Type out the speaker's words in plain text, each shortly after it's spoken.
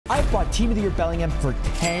I bought Team of the Year Bellingham for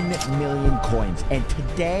 10 million coins. And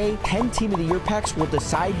today, 10 Team of the Year packs will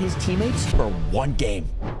decide his teammates for one game.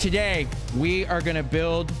 Today, we are going to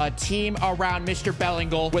build a team around Mr.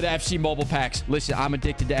 Bellingoal with FC Mobile packs. Listen, I'm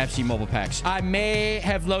addicted to FC Mobile packs. I may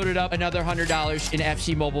have loaded up another $100 in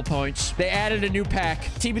FC Mobile points. They added a new pack.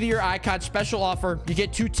 Team of the Year icon, special offer. You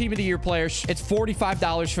get 2 Team of the Year players. It's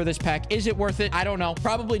 $45 for this pack. Is it worth it? I don't know.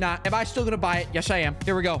 Probably not. Am I still going to buy it? Yes, I am.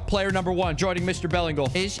 Here we go. Player number 1 joining Mr.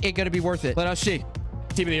 Bellingoal. Is it going to be worth it? Let us see.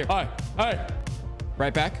 Team of the Year. All right.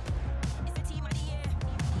 Right back.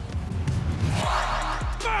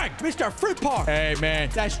 Mr. Frimpong. Hey, man.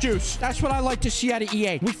 That's juice. That's what I like to see out of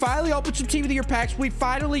EA. We finally opened some Team of the Year packs. We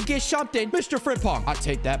finally get something. Mr. Frimpong. I'll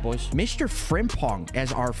take that, boys. Mr. Frimpong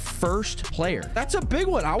as our first player. That's a big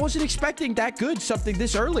one. I wasn't expecting that good something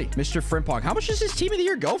this early. Mr. Frimpong. How much does this Team of the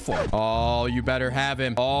Year go for? Oh, you better have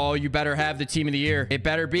him. Oh, you better have the Team of the Year. It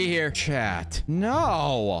better be here. Chat.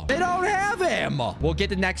 No. They don't have him. We'll get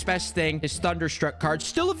the next best thing. His Thunderstruck card.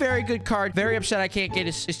 Still a very good card. Very upset I can't get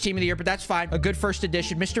his Team of the Year, but that's fine. A good first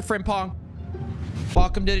edition. Mr. Frimpong.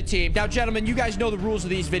 Welcome to the team. Now, gentlemen, you guys know the rules of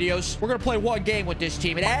these videos. We're going to play one game with this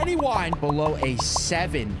team, and anyone below a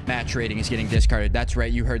 7 match rating is getting discarded. That's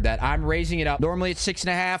right. You heard that. I'm raising it up. Normally, it's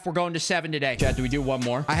 6.5. We're going to 7 today. Chat, do we do one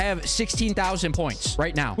more? I have 16,000 points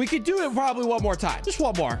right now. We could do it probably one more time. Just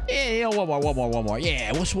one more. Yeah, one more.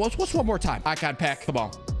 Yeah, what's one more time? Icon pack. Come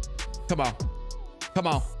on.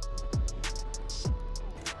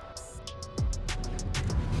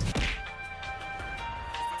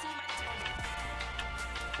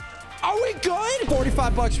 Are we good?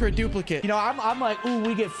 $45 for a duplicate. You know, I'm like, ooh,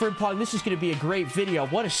 we get Frimpong. This is going to be a great video.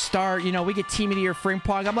 What a start. You know, we get Team of the Year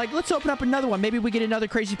Frimpong. I'm like, let's open up another one. Maybe we get another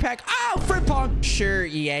crazy pack. Oh, Frimpong. Sure,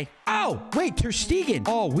 EA. Oh, wait, Ter Stegen.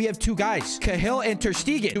 Oh, we have 2 guys, Cahill and Ter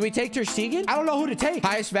Stegen. Do we take Ter Stegen? I don't know who to take.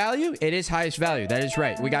 Highest value? It is highest value. That is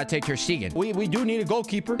right. We got to take Ter Stegen. We do need a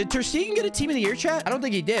goalkeeper. Did Ter Stegen get a Team of the Year, chat? I don't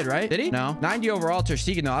think he did, right? Did he? No. 90 overall, Ter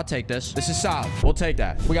Stegen. No, I'll take this. This is solid. We'll take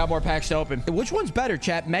that. We got more packs to open. Which one's better,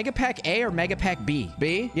 chat? Mega Pack A or Mega Pack B?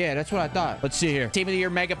 B? Yeah, that's what I thought. Let's see here. Team of the Year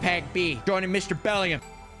Mega Pack B. Joining Mr. Bellingham.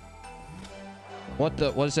 What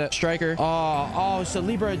is that? Striker? Oh, it's the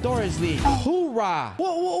Libertadores League. Hoorah.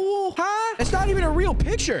 Whoa. Huh? It's not even a real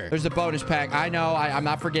picture. There's the bonus pack. I know. I'm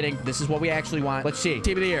not forgetting. This is what we actually want. Let's see.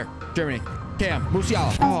 Team of the Year. Germany. Cam.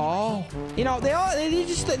 Musiala. Oh. You know, they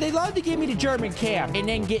love to give me the German Cam and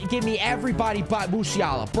then give me everybody but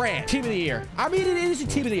Musiala. Brandt. Team of the Year. I mean, it is a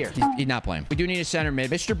Team of the Year. He's not playing. We do need a center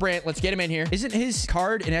mid. Mr. Brandt, let's get him in here. Isn't his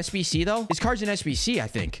card in SBC, though? His card's in SBC, I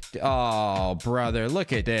think. Oh, brother.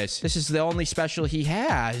 Look at this. This is the only special he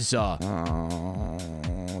has.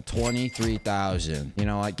 23,000. You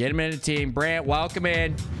know what? Get him in the team. Brandt, welcome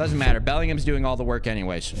in. Doesn't matter. Bellingham's doing all the work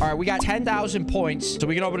anyways. All right, we got 10,000 points, so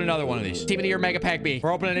we can open another one of these. Team of the Year Mega Pack B.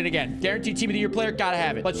 We're opening it again. Guaranteed Team of the Year player. Gotta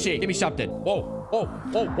have it. Let's see. Give me something. Whoa.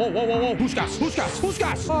 Who's gas?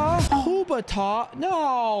 Hubata?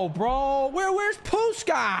 No, bro. Where's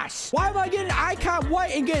Puskas? Why am I getting Icon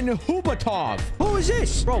White and getting Hubatov? Who is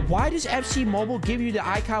this? Bro, why does FC Mobile give you the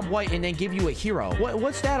Icon White and then give you a hero?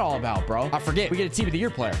 What's that all about, bro? I forget. We get a Team of the Year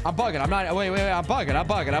player. I'm bugging. Wait. I'm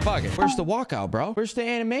bugging. Where's the walkout, bro? Where's the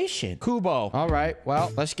animation? Kubo. All right.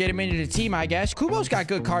 Well, let's get him into the team, I guess. Kubo's got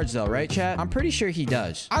good cards, though, right, chat? I'm pretty sure he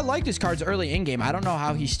does. I like his cards early in-game. I don't know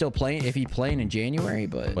how he's still playing, if he's playing in January,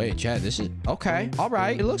 but wait, chat, this is okay. All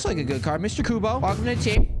right. It looks like a good card. Mr. Kubo, welcome to the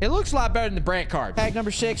team. It looks a lot better than the Brandt card. Pack number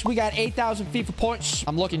 6. We got 8,000 FIFA points.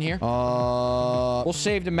 I'm looking here. We'll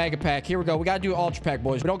save the Mega Pack. Here we go. We got to do an Ultra Pack,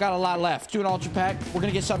 boys. We don't got a lot left. Let's do an Ultra Pack. We're going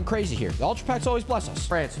to get something crazy here. The Ultra Packs always bless us.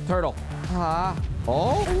 France, Turtle.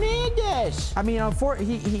 Oh, Hernandez. I mean,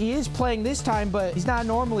 he is playing this time, but he's not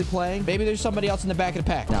normally playing. Maybe there's somebody else in the back of the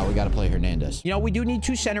pack. No, we got to play Hernandez. You know, we do need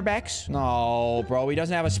 2 center backs. No, bro. He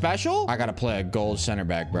doesn't have a special? I got to play a gold center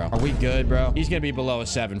back, bro. Are we good, bro? He's going to be below a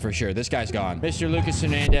 7 for sure. This guy's gone. Mr. Lucas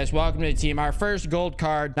Hernandez, welcome to the team. Our first gold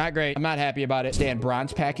card. Not great. I'm not happy about it. Stan,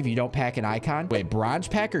 bronze pack if you don't pack an icon. Wait, bronze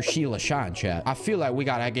pack or Sheila Shan, chat? I feel like we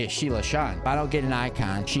got to get Sheila Shan. If I don't get an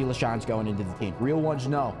icon, Sheila Shan's going into the team. Real ones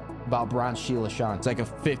know about bronze Sheila Shan. It's like a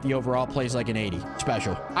 50 overall, plays like an 80.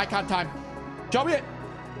 Special. Icon time. Show me it.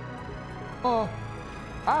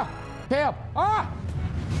 Cam.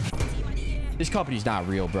 This company's not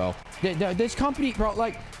real, bro. This company, bro,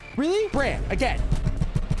 like, really? Brandt, again.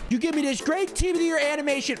 You give me this great Team of the Year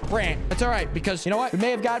animation. Brandt. That's all right, because you know what? We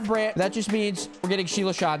may have gotten Brandt. That just means we're getting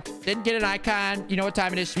Sheila Shan. Didn't get an icon. You know what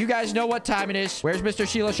time it is. You guys know what time it is. Where's Mr.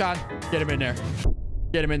 Sheila Shan? Get him in there.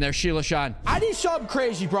 Get him in there, Sheila Shan. I need something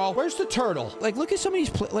crazy, bro. Where's the turtle? Like, look at some of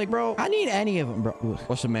these, like, bro. I need any of them, bro.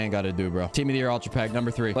 What's the man got to do, bro? Team of the Year Ultra Pack,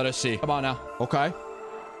 number 3. Let us see. Come on now. Okay.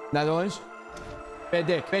 Netherlands. Van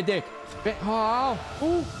Dijk. Van Dijk. Oh.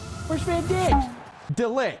 Ooh. Where's Van Dijk?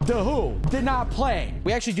 Delict. The who? Did not play.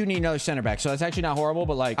 We actually do need another center back, so that's actually not horrible,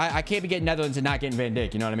 but like, I can't be getting Netherlands and not getting Van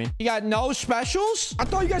Dijk, you know what I mean? You got no specials? I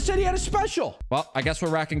thought you guys said he had a special. Well, I guess we're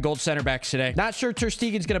rocking gold center backs today. Not sure Ter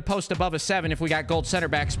Stegen's gonna post above a 7 if we got gold center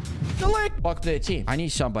backs. Delict. Welcome to the team. I need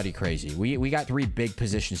somebody crazy. We got 3 big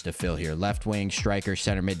positions to fill here. Left wing, striker,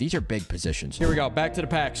 center mid. These are big positions. Here we go. Back to the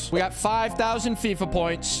packs. We got 5,000 FIFA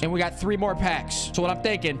points, and we got 3 more packs. So what I'm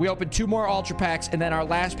thinking, we open 2 more ultra packs, and then our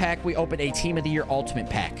last pack, we open a Team of the Year ultimate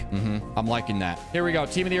pack. I'm liking that. Here we go.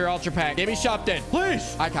 Team of the Year ultra pack. Give me something,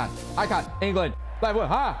 please. Icon. England.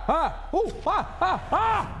 Ooh,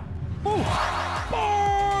 Ooh.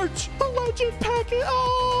 Barnes. The legend packet.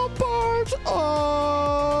 Oh, Barnes.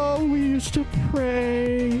 Oh, we used to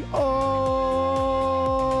pray.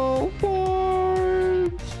 Oh,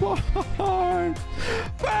 Barnes.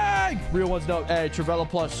 Bang. Real ones don't. Hey, Travella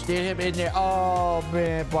plus. Get him in there. Oh,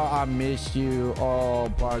 man. I missed you. Oh,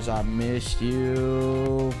 Barnes, I missed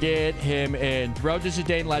you. Get him in. Road to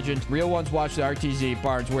Zidane legend. Real ones watch the RTZ.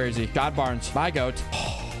 Barnes, where is he? God Barnes. My goat.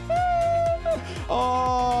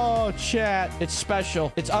 Oh, chat. It's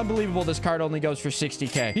special. It's unbelievable this card only goes for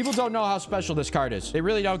 60K. People don't know how special this card is. They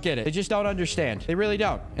really don't get it. They just don't understand. They really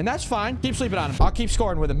don't. And that's fine. Keep sleeping on him. I'll keep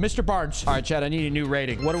scoring with him. Mr. Barnes. All right, chat. I need a new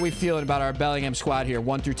rating. What are we feeling about our Bellingham squad here?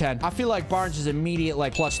 1 through 10. I feel like Barnes is immediate,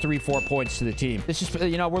 like, plus 3-4 points to the team. This is,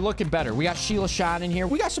 you know, we're looking better. We got Sheila Shan in here.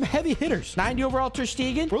 We got some heavy hitters. 90 overall Ter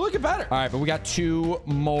Stegen. We're looking better. All right, but we got 2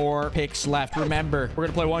 more picks left. Remember, we're going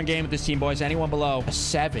to play 1 game with this team, boys. Anyone below a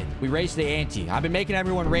 7. We raised the ante. I've been making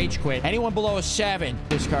everyone rage quit. Anyone below a 7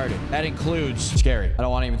 discarded. That includes scary. I don't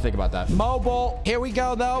want to even think about that. Mobile. Here we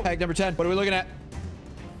go, though. Pack number 10. What are we looking at?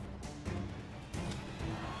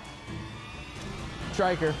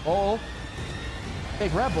 Striker. Oh.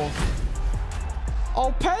 Big Rebel.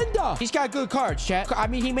 Oh, Penda. He's got good cards, chat. I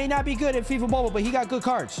mean, he may not be good at FIFA Mobile, but he got good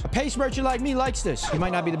cards. A pace merchant like me likes this. He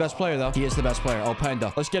might not be the best player, though. He is the best player. Oh,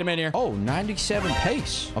 Penda. Let's get him in here. Oh, 97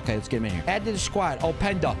 pace. Okay, let's get him in here. Add to the squad. Oh,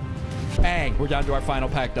 Penda. Bang. We're down to our final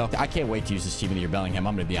pack, though. I can't wait to use this Team of the Year Bellingham.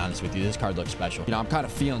 I'm going to be honest with you. This card looks special. You know, I'm kind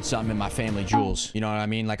of feeling something in my family jewels. You know what I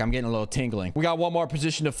mean? Like, I'm getting a little tingling. We got 1 more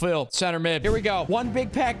position to fill. Center mid. Here we go. 1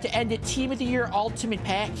 big pack to end it. Team of the Year Ultimate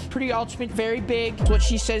pack. Pretty ultimate. Very big. That's what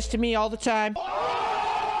she says to me all the time.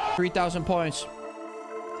 3,000 points.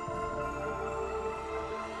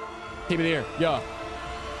 Team of the Year. Yeah.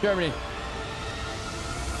 Germany.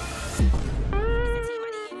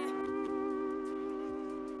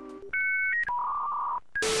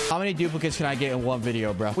 How many duplicates can I get in 1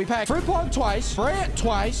 video, bro? We packed Frimpong twice, Brandt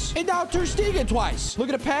twice, and now Ter Stegen twice. Look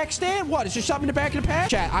at the pack stand. What? Is there something in the back of the pack?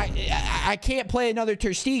 Chat, I can't play another Ter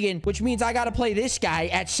Stegen, which means I got to play this guy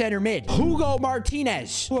at center mid. Hugo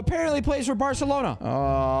Martinez, who apparently plays for Barcelona.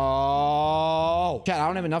 Oh. Chat, I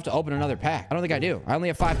don't have enough to open another pack. I don't think I do. I only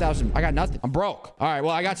have 5,000. I got nothing. I'm broke. All right,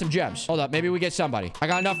 well, I got some gems. Hold up. Maybe we get somebody. I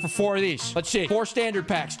got enough for 4 of these. Let's see. 4 standard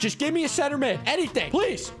packs. Just give me a center mid. Anything,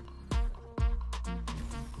 please.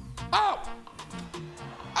 Oh!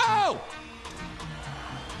 Oh!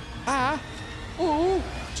 Ooh!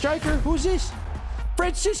 Striker, who's this?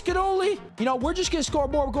 Franciscanoli. You know, we're just going to score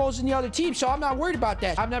more goals than the other team, so I'm not worried about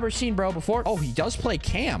that. I've never seen bro before. Oh, he does play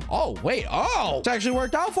Cam. Oh, wait. Oh, it's actually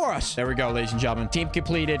worked out for us. There we go, ladies and gentlemen. Team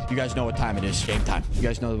completed. You guys know what time it is. Game time. You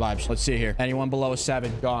guys know the vibes. Let's see here. Anyone below a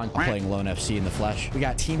 7? Gone. I'm playing Lone FC in the flesh. We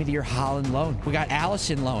got Team of the Year Holland loan. We got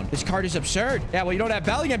Allison loan. This card is absurd. Yeah, well, you don't have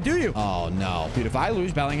Bellingham, do you? Oh, no. Dude, if I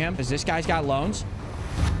lose Bellingham, because this guy's got loans.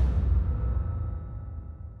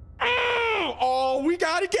 Oh, we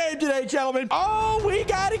got a game today, gentlemen. Oh, we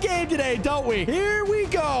got a game today, don't we? Here we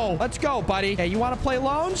go. Let's go, buddy. Hey, you want to play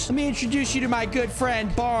loans? Let me introduce you to my good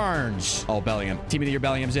friend, Barnes. Oh, Bellingham. Team of the Year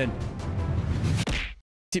Bellingham's in.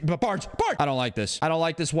 Barnes. I don't like this. I don't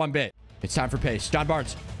like this 1 bit. It's time for pace. John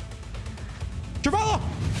Barnes. Travella.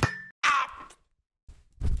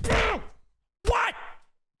 What?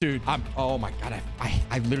 Dude, oh my God.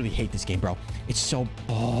 I literally hate this game, bro. It's so...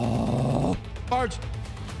 Oh. Barnes.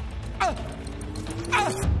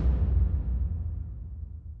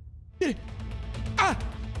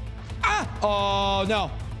 Oh, no.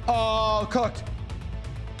 Oh, cooked.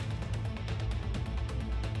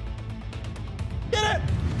 Get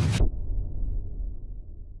it.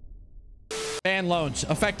 And loans.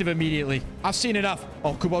 Effective immediately. I've seen enough.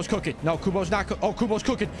 Oh, Kubo's cooking. No, Kubo's not cooking. Oh, Kubo's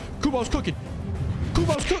cooking. Kubo's cooking.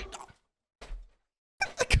 Kubo's cooking.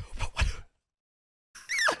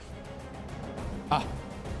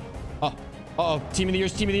 Uh-oh. Team of the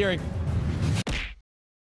Year's Team of the Year.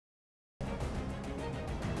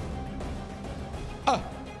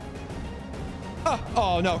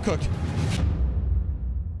 Oh, no. Cooked.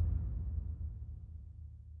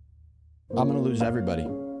 I'm gonna lose everybody.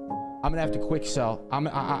 I'm gonna have to quick sell.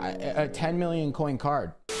 A 10 million coin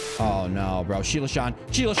card. Oh no, bro. Sheila Sean.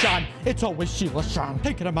 Sheila Sean. It's always Sheila Sean.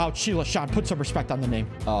 Taking him out. Sheila Sean. Put some respect on the name.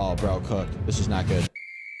 Oh, bro. Cooked. This is not good.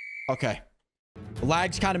 Okay. The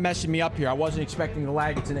lag's kind of messing me up here. I wasn't expecting the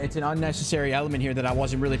lag. It's an unnecessary element here that I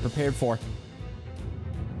wasn't really prepared for.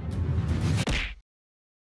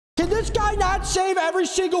 Can this guy not save every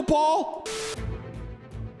single ball?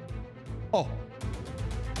 Oh.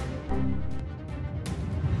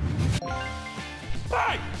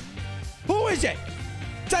 Hey! Who is it?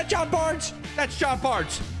 Is that John Barnes? That's John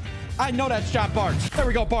Barnes. I know that's John Barnes. There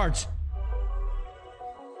we go, Barnes.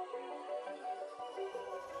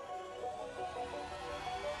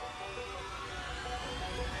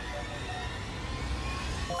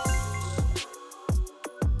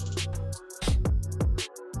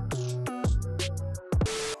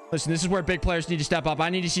 Listen, this is where big players need to step up. I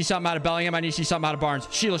need to see something out of Bellingham. I need to see something out of Barnes.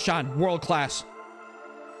 Sheila Sean, world class.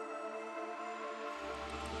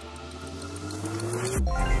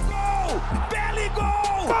 Bellingoal!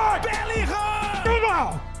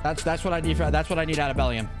 Bellingham! That's what I need. That's what I need out of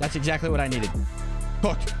Bellingham. That's exactly what I needed.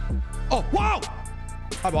 Cooked. Oh, wow!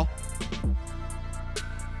 High ball.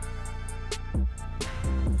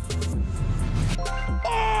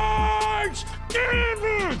 Barnes! Damn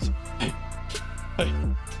it! Hey.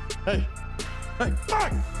 Hey. Hey.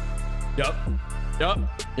 Fuck! Yup.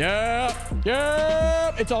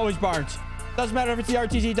 It's always Barnes. Doesn't matter if it's the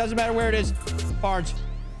RTZ. Doesn't matter where it is. Barnes.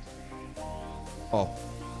 Oh.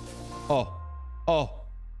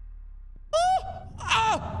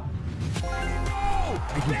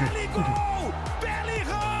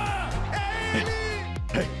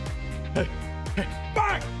 Hey.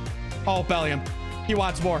 Bang! Oh, Bellingham. He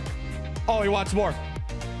wants more. Oh, he wants more.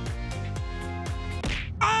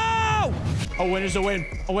 A win is a win.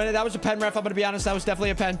 A win. That was a pen, ref. I'm going to be honest. That was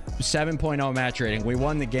definitely a pen. 7.0 match rating. We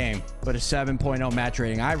won the game, but a 7.0 match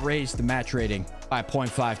rating. I raised the match rating by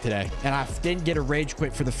 0.5 today, and I didn't get a rage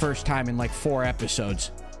quit for the first time in like 4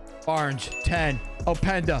 episodes. Barnes, 10.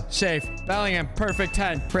 Openda, safe. Bellingham, perfect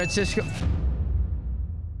 10. Francisco.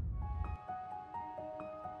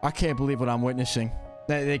 I can't believe what I'm witnessing.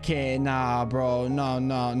 They can't. Nah, bro. No.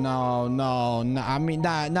 I mean,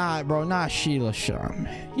 nah, bro. Not Sheila Sean.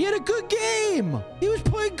 He had a good game. He was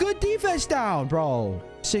putting good defense down, bro.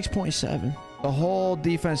 6.7. The whole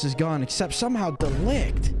defense is gone except somehow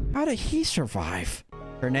Delict. How did he survive?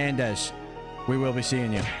 Hernandez, we will be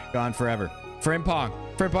seeing you. Gone forever. Frimpong,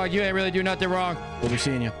 you ain't really do nothing wrong. We'll be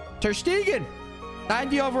seeing you. Ter Stegen,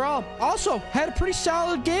 90 overall. Also had a pretty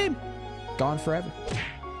solid game. Gone forever.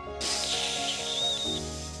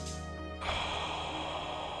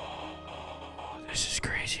 This is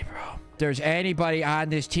crazy, bro. If there's anybody on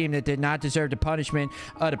this team that did not deserve the punishment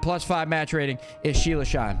of the +5 match rating, is Sheila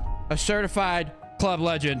Sean, a certified club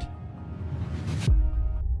legend.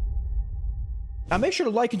 Now make sure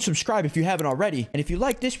to like and subscribe if you haven't already. And if you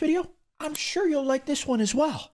like this video, I'm sure you'll like this one as well.